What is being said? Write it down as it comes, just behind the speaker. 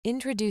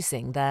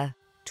Introducing the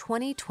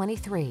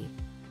 2023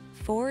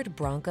 Ford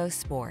Bronco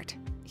Sport.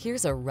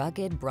 Here's a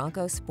rugged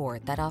Bronco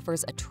Sport that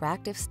offers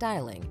attractive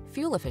styling,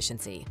 fuel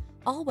efficiency,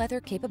 all-weather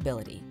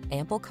capability,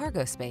 ample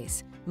cargo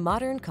space,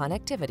 modern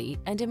connectivity,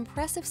 and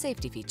impressive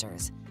safety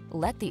features.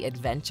 Let the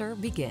adventure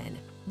begin.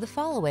 The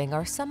following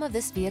are some of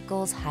this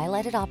vehicle's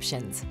highlighted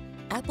options: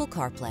 Apple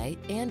CarPlay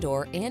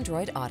and/or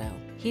Android Auto,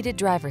 heated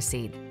driver's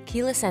seat,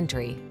 keyless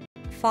entry,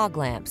 fog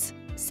lamps,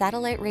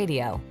 satellite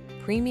radio,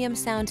 premium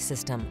sound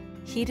system,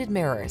 heated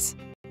mirrors,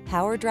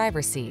 power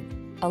driver's seat,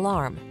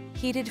 alarm,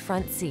 heated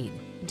front seat.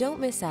 Don't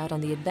miss out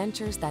on the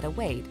adventures that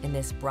await in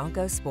this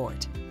Bronco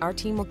Sport. Our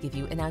team will give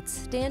you an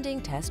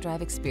outstanding test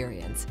drive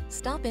experience.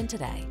 Stop in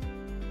today.